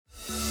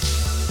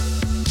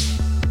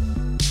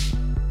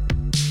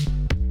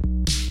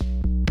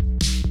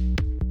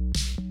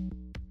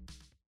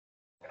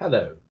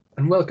Hello,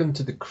 and welcome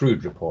to the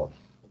Crude Report,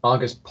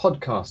 Argus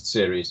podcast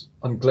series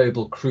on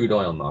global crude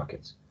oil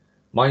markets.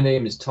 My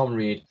name is Tom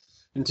Reed,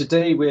 and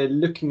today we're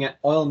looking at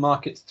oil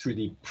markets through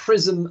the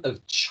prism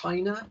of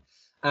China.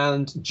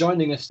 And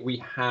joining us,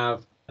 we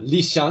have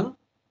Li Xiang.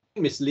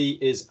 Miss Li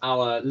is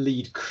our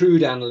lead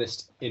crude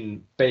analyst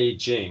in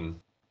Beijing.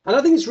 And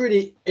I think it's a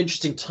really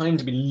interesting time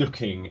to be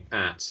looking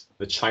at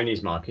the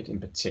Chinese market in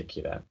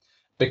particular,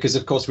 because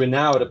of course we're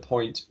now at a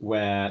point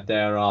where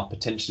there are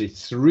potentially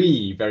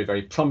three very,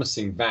 very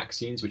promising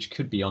vaccines which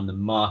could be on the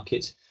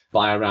market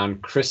by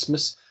around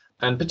Christmas,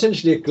 and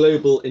potentially a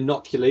global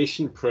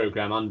inoculation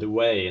program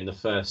underway in the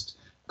first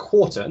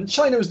quarter. And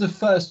China was the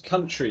first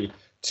country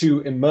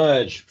to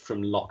emerge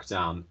from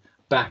lockdown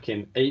back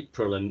in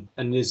April,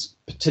 and is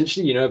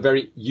potentially, a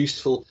very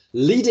useful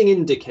leading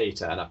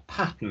indicator and a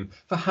pattern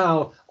for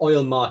how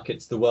oil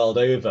markets the world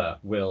over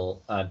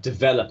will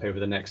develop over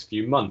the next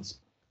few months.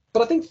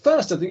 But I think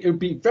it would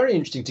be very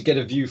interesting to get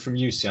a view from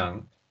you,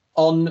 Xiang,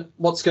 on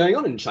what's going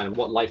on in China,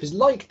 what life is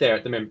like there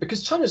at the moment,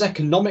 because China's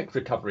economic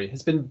recovery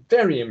has been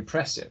very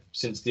impressive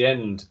since the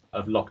end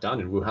of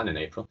lockdown in Wuhan in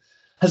April.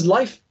 Has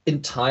life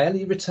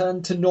entirely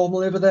returned to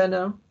normal over there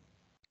now?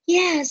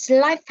 Yes,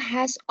 life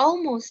has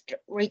almost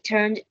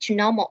returned to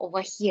normal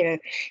over here,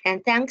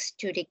 and thanks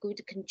to the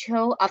good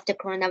control of the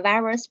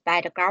coronavirus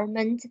by the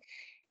government.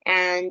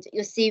 And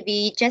you see,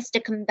 we just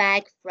come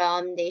back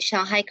from the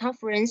Shanghai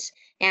conference,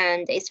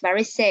 and it's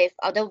very safe.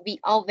 Although we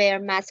all wear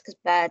masks,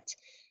 but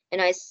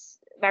it's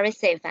very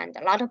safe, and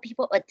a lot of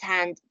people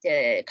attend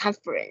the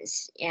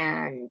conference,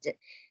 and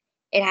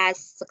it has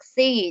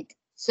succeeded.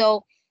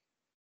 So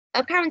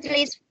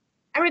apparently,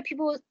 every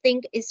people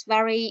think it's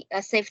very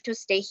safe to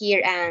stay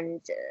here,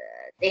 and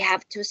they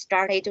have to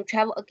start to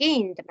travel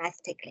again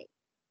domestically.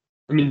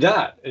 I mean,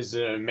 that is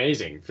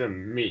amazing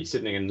from me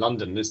sitting in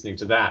London listening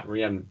to that.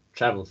 We haven't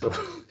traveled for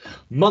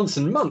months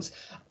and months.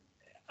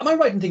 Am I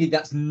right in thinking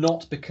that's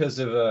not because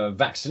of a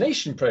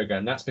vaccination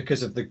program? That's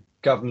because of the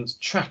government's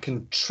track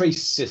and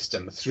trace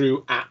system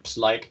through apps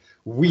like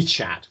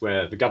WeChat,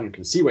 where the government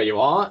can see where you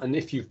are and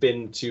if you've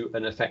been to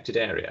an affected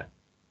area?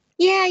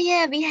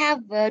 Yeah, we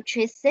have a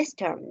trace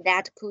system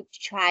that could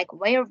track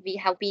where we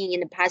have been in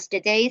the past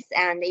days,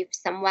 and if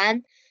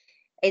someone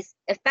is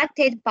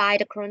affected by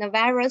the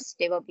coronavirus,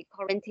 they will be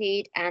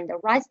quarantined, and the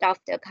rest of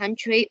the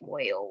country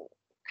will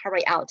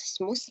carry out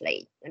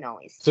smoothly.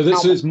 So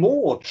there's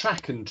more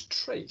track and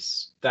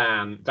trace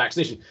than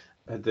vaccination.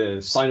 Had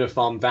the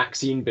Sinopharm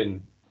vaccine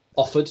been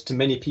offered to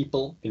many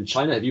people in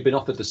China? Have you been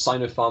offered the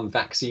Sinopharm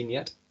vaccine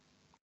yet?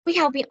 We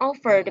have been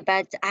offered,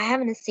 but I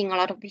haven't seen a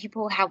lot of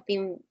people have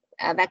been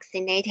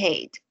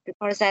vaccinated,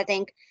 because I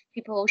think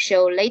people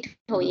show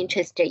little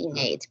interest in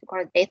it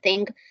because they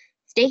think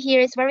stay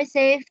here is very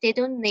safe. They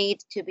don't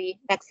need to be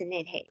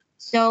vaccinated.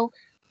 So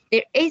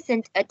there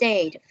isn't a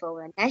date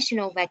for a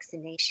national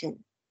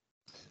vaccination.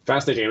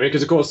 Fascinating,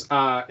 because of course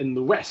in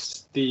the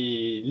West,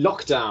 the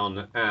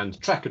lockdown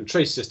and track and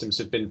trace systems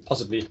have been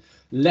possibly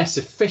less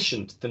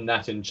efficient than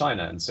that in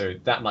China. And so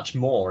that much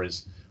more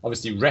is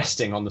obviously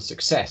resting on the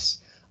success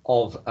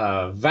of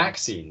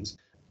vaccines.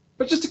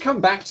 But just to come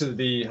back to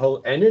the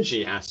whole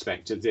energy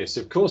aspect of this,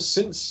 of course,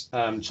 since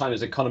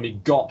China's economy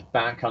got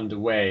back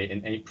underway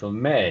in April,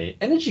 May,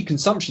 energy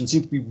consumption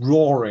seems to be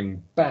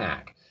roaring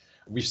back.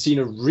 We've seen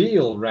a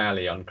real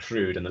rally on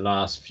crude in the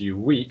last few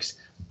weeks.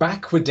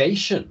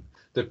 Backwardation,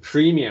 the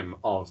premium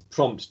of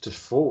prompt to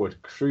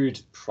forward crude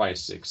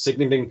pricing,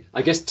 signaling,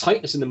 I guess,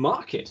 tightness in the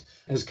market,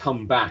 has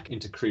come back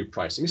into crude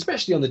pricing,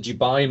 especially on the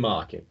Dubai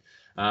market.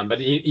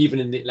 But even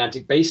in the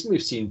Atlantic Basin,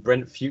 we've seen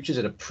Brent futures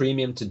at a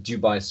premium to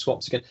Dubai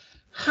swaps again.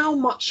 How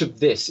much of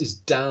this is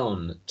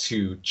down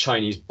to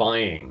Chinese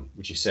buying,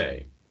 would you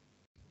say?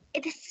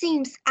 It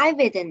seems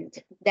evident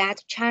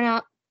that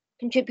China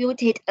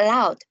contributed a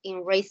lot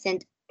in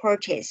recent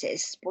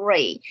purchases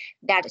spree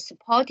that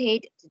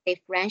supported the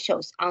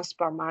differentials on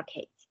spot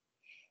markets.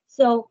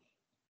 So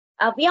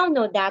we all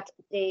know that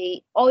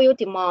the oil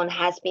demand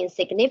has been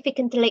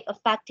significantly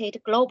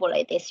affected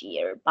globally this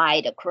year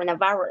by the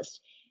coronavirus,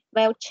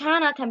 while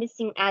China can be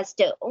seen as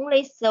the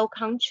only sole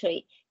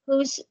country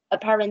whose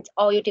apparent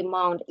oil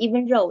demand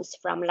even rose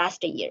from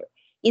last year,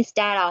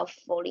 instead of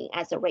falling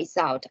as a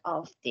result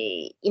of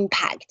the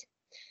impact.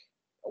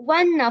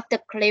 One of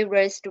the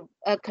clearest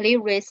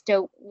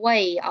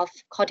way of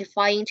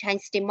quantifying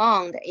Chinese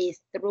demand is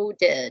through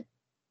the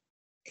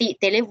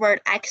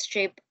delivered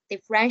ex-strip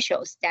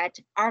differentials that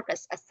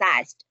Argus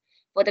assessed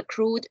for the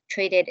crude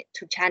traded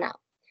to China.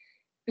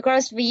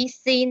 Because we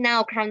see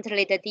now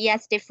currently the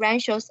DS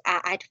differentials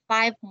are at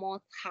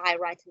 5-month high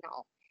right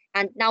now.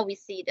 And now we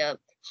see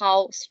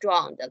how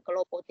strong the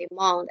global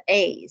demand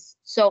is.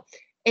 So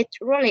it's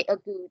really a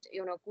good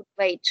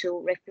way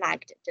to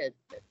reflect the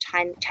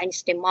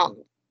Chinese demand.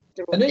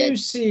 And are you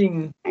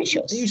seeing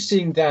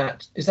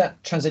that? Is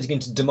that translating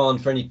into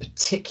demand for any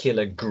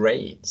particular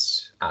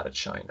grades out of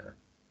China?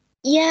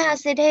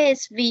 Yes, it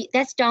is.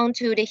 That's down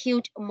to the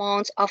huge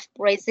amount of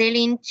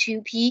Brazilian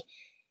 2P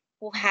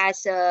who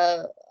has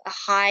a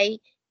high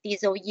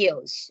diesel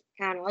yields,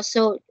 and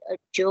also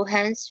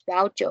Johannes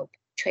Belgium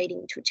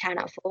trading to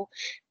China for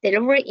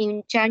delivery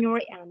in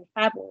January and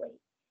February.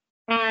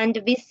 And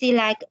we see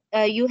like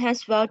U.S.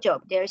 job,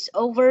 there's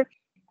over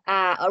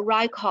a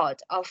record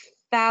of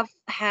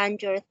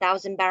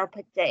 500,000 barrels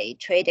per day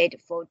traded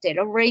for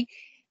delivery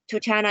to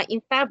China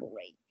in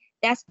February.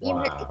 That's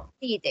even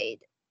exceeded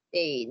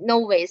the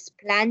Norway's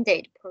planned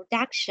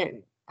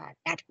production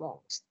that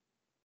month.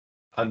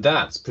 And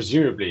that's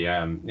presumably,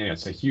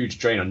 it's a huge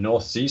drain on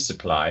North Sea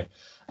supply.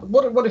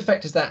 What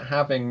effect is that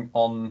having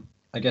on,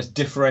 I guess,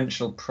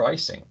 differential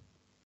pricing?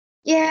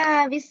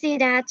 Yeah, we see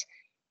that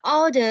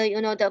all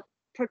the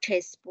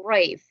purchase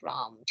spree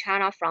from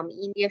China, from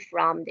India,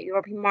 from the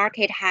European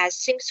market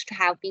seems to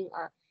have been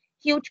a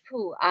huge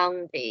pull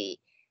on the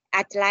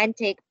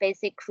Atlantic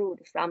basic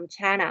crude from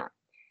China.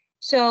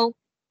 So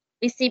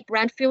we see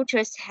Brent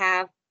futures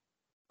have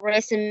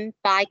risen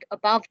back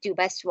above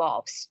Dubai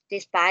swaps,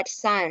 despite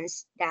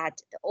signs that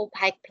the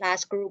OPEC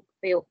Plus group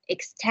will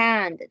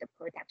extend the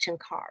production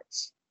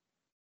cuts.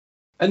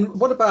 And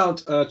what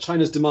about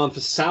China's demand for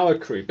sour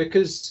crude?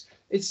 Because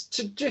it's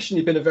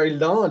traditionally been a very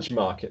large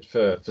market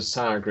for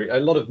sour crude. A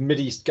lot of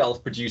Mideast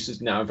Gulf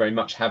producers now very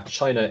much have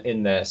China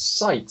in their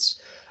sights.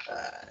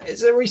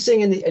 Are we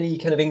seeing any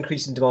kind of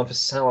increase in demand for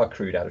sour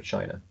crude out of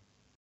China?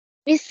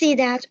 We see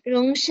that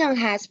Rongsheng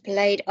has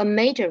played a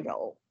major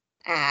role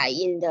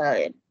in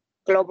the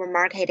global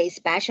market,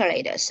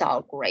 especially the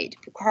sour grade,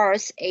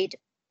 because it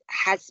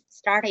has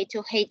started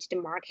to hit the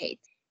market.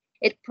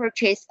 It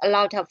purchased a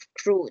lot of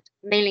crude,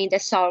 mainly the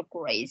sour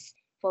grades,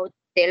 for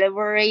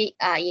delivery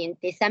in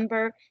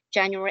December,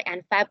 January,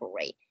 and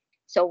February.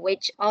 So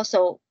which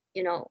also,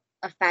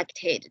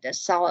 affected the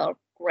sour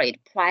grade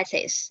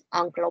prices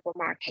on global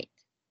market.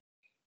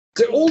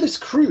 So all this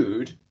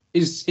crude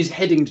is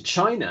heading to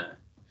China.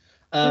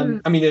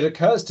 I mean, it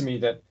occurs to me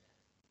that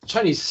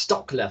Chinese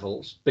stock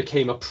levels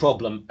became a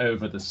problem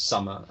over the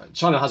summer.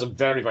 China has a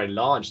very, very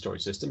large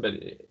storage system, but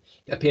it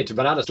appeared to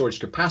run out of storage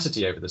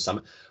capacity over the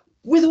summer.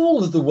 With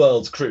all of the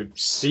world's crude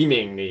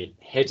seemingly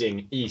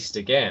heading east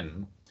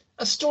again,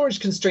 are storage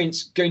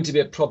constraints going to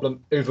be a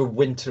problem over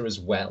winter as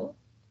well?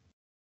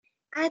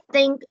 I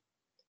think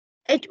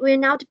it will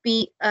not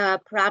be a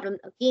problem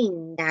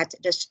again that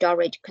the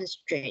storage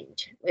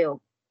constraint will,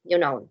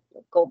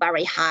 go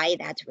very high,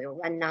 that will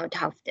run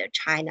out of the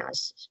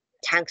China's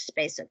tank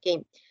space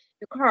again,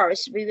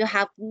 because we will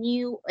have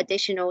new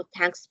additional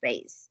tank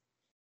space.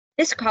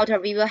 This quarter,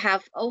 we will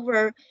have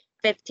over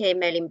 50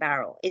 million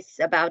barrels. It's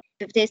about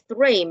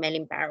 53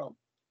 million barrels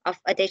of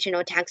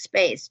additional tank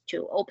space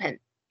to open.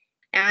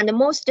 And the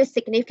most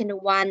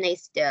significant one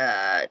is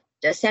the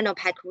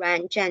Sinopec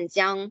run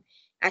Zhanjiang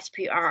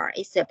SPR.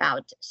 It's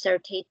about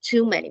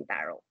 32 million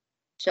barrels.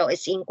 So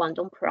it's in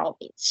Guangdong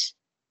province.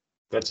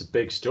 That's a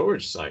big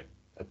storage site.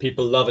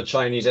 People love a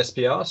Chinese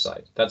SPR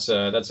site. That's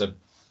a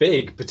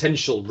big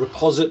potential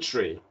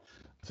repository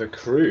for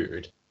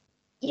crude.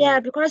 Yeah,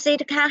 because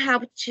it can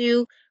help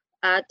to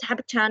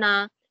tap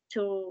China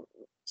to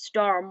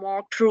store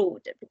more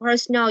crude.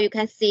 Because now you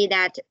can see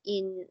that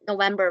in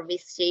November we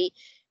see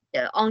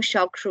the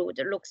onshore crude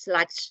looks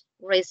like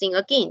rising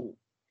again.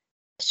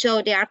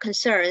 So there are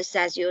concerns,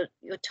 as you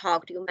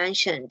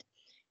mentioned,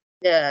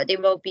 there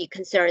will be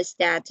concerns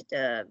that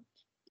the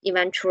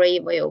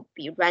inventory will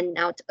be run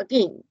out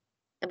again.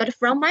 But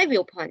from my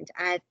viewpoint,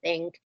 I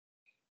think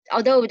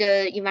although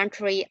the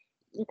inventory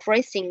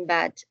increasing,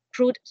 but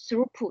crude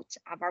throughputs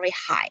are very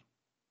high.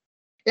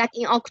 Like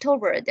in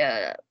October,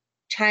 the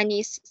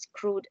Chinese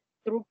crude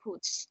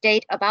throughput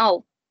stayed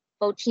above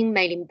 14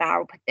 million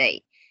barrels per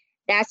day.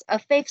 That's a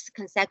fifth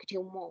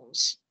consecutive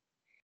month.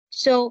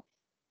 So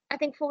I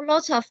think for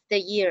lots of the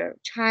year,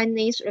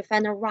 Chinese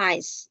refinery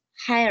rise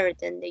higher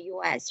than the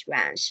US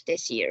range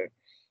this year,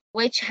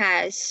 which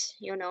has,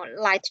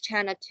 led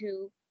China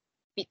to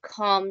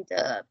become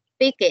the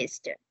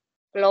biggest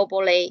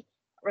globally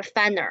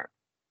refiner,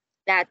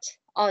 that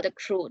all the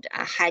crude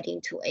are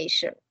heading to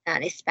Asia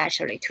and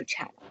especially to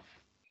China.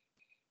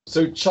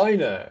 So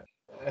China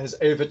has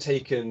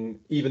overtaken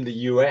even the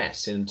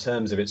US in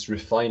terms of its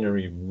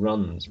refinery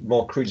runs.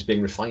 More crude is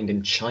being refined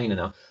in China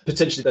now.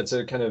 Potentially that's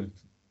a kind of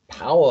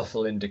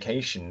powerful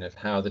indication of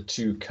how the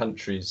two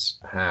countries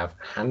have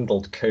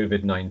handled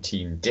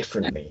COVID-19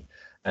 differently.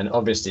 And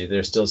obviously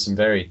there's still some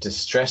very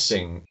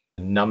distressing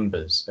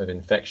numbers of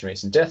infection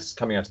rates and deaths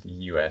coming out of the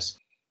US.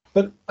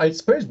 But I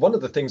suppose one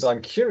of the things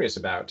I'm curious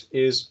about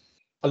is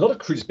a lot of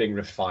crude is being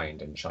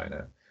refined in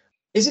China.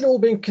 Is it all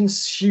being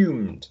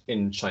consumed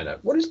in China?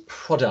 What is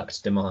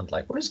product demand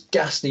like? What is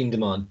gasoline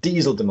demand,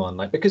 diesel demand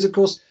like? Because, of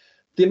course,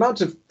 the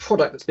amount of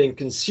product that's being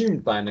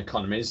consumed by an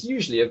economy is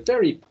usually a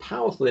very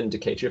powerful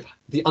indicator of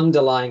the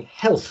underlying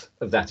health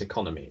of that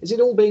economy. Is it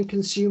all being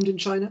consumed in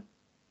China?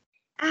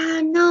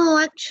 No,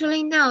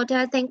 actually not.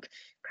 I think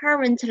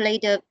currently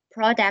the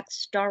product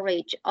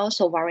storage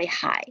also very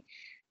high.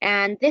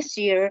 And this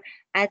year,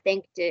 I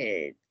think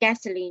the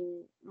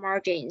gasoline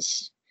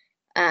margins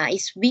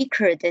is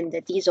weaker than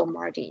the diesel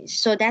margins.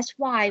 So that's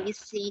why we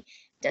see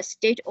the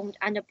state-owned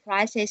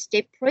enterprises,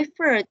 they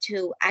prefer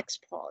to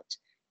export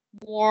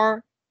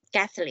more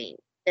gasoline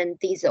than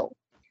diesel.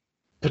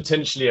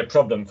 potentially a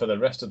problem for the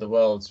rest of the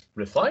world's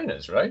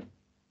refiners, right?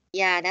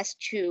 Yeah, that's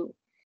true.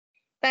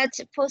 But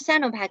for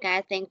Sinopec,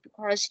 I think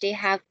because they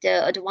have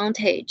the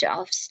advantage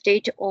of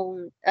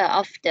state-owned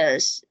of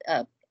the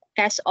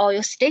gas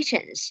oil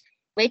stations,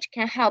 which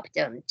can help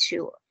them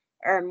to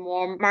earn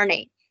more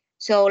money.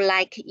 So,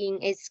 like in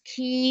its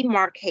key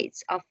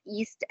markets of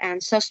East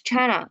and South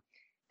China,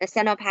 the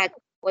Sinopec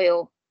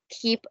will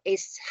keep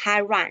its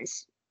high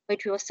runs,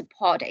 which will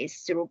support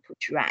its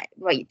throughput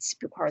rates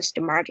because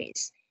the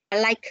margins.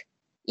 Like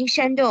in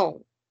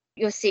Shandong,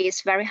 you see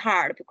it's very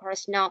hard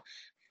because now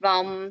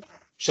from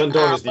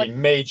Shandong is the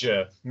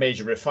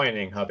major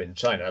refining hub in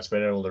China. That's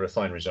where all the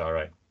refineries are,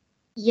 right?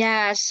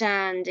 Yes,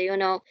 and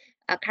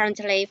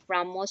currently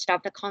from most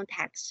of the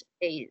contacts,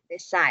 they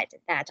decide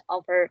that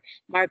our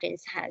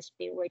margins has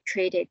been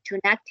retreated to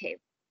negative.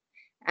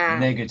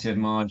 Negative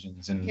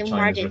margins in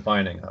China's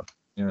refining hub.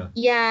 Yeah.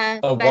 Yeah.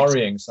 A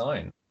worrying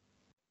sign.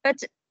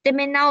 But they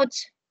may not,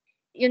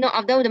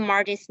 although the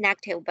margin is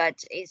negative,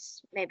 but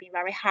it's maybe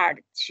very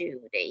hard to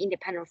the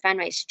independent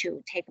refineries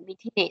to take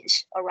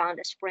maintenance around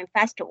the Spring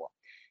Festival.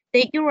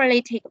 They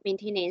usually take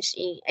maintenance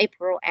in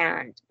April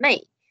and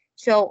May.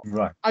 So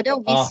right. Although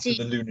we after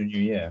the Lunar New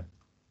Year.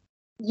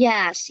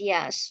 Yes.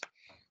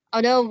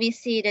 Although we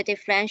see the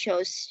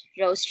differentials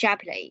rose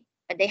sharply,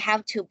 but they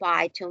have to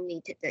buy to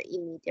meet the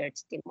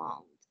immediate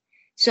demand.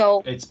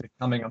 So it's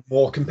becoming a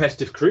more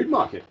competitive crude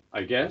market,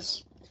 I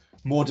guess.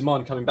 More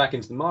demand coming back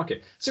into the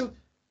market. So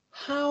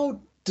how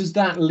does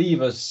that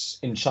leave us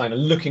in China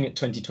looking at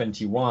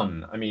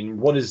 2021? I mean,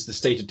 what is the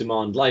state of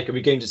demand like? Are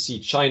we going to see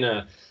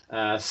China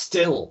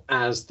still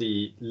as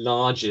the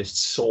largest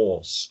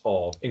source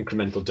of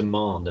incremental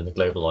demand in the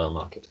global oil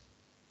market?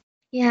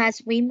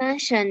 Yes, we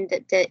mentioned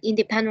the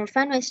independent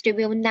refineries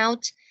will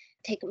not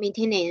take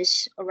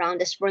maintenance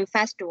around the Spring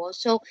Festival.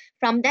 So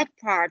from that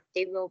part,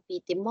 there will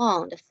be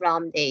demand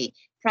from the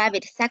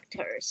private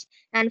sectors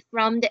and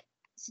from the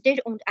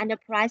state-owned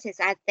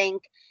enterprises. I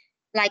think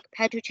like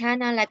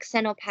PetroChina, like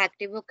Sinopec,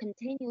 they will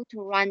continue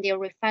to run their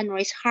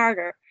refineries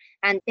harder,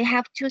 and they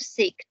have to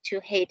seek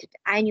to hit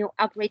the annual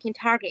operating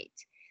target.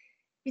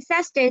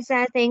 Besides this,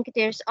 I think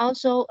there's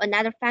also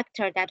another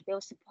factor that will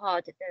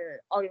support the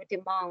oil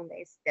demand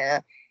is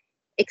the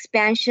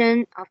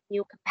expansion of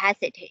new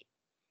capacity.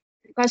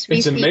 Because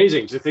it's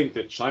amazing to think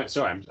that China.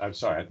 Sorry, I'm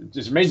sorry.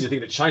 It's amazing to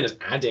think that China's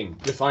adding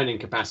refining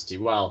capacity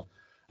while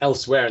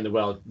elsewhere in the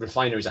world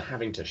refineries are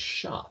having to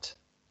shut.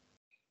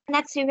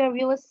 Next year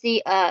we will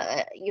see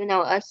a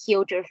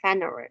huge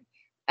refinery.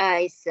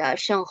 It's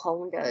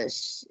Shenghong, the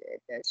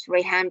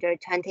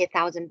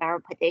 320,000 barrel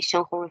per day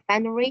Shenghong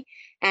refinery,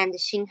 and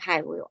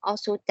Xinhai will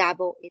also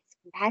double its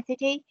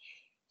capacity.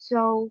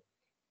 So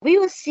we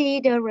will see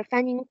the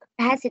refining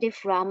capacity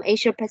from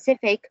Asia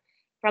Pacific.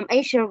 From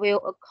Asia will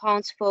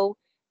account for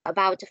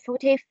about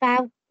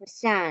 45%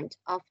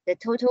 of the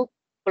total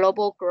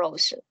global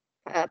gross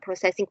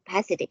processing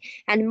capacity,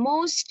 and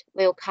most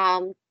will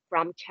come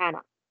from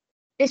China.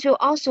 This will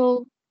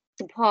also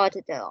support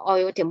the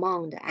oil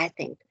demand, I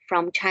think,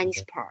 from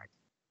Chinese part.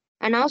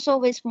 And also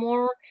with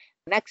more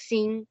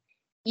vaccine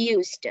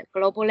used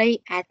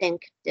globally, I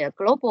think the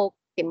global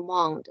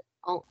demand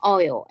on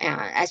oil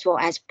as well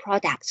as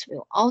products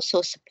will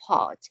also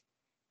support,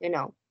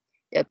 the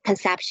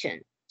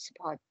consumption,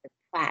 support the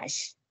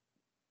price.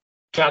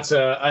 That's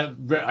I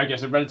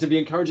guess a relatively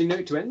encouraging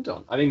note to end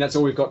on. I think that's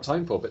all we've got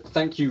time for, but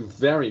thank you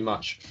very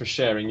much for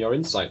sharing your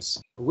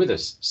insights with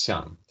us,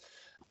 Xiang.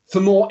 For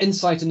more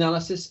insight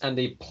analysis and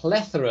a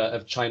plethora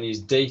of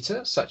Chinese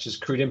data, such as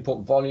crude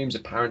import volumes,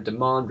 apparent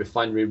demand,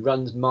 refinery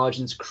runs,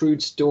 margins,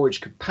 crude storage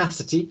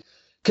capacity,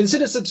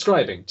 consider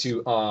subscribing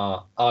to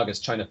our Argus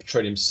China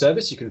Petroleum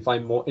service. You can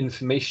find more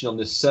information on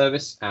this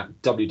service at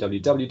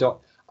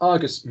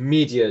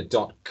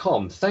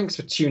www.argusmedia.com. Thanks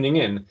for tuning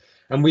in,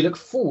 and we look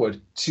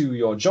forward to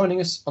your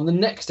joining us on the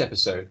next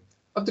episode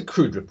of the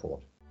Crude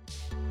Report.